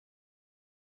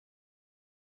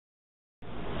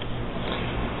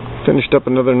Finished up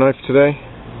another knife today.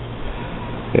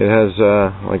 It has,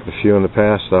 like the few in the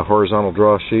past, a horizontal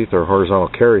draw sheath or horizontal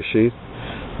carry sheath,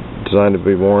 designed to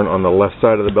be worn on the left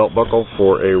side of the belt buckle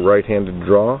for a right-handed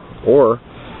draw, or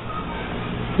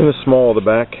in the small of the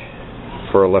back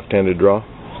for a left-handed draw.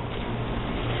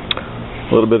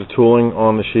 A little bit of tooling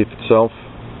on the sheath itself.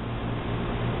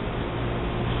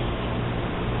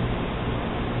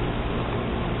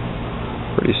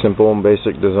 Pretty simple and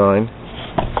basic design.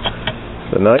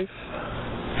 The knife,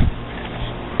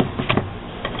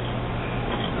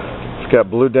 it's got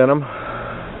blue denim,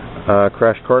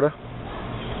 Crashcarta.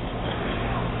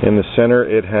 In the center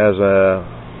it has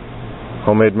a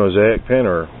homemade mosaic pin,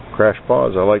 or crash paw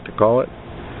as I like to call it.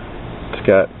 It's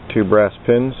got 2 brass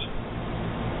pins.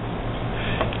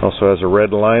 Also has a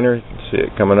red liner. You can see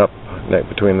it coming up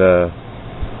between the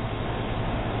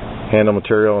handle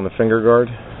material and the finger guard.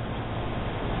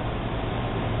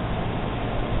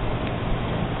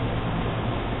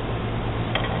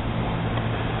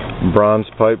 Bronze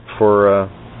pipe for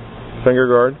finger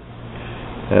guard,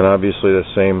 and obviously the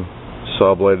same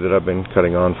saw blade that I've been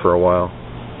cutting on for a while.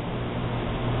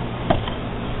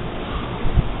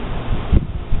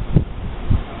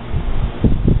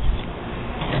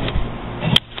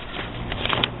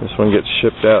 This one gets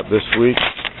shipped out this week,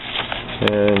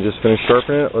 and just finished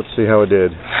sharpening it. Let's see how it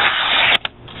did.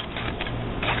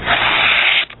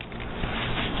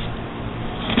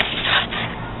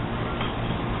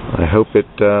 I hope it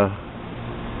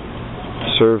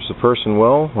serves the person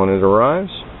well when it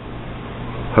arrives.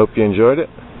 Hope you enjoyed it,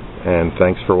 and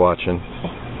thanks for watching.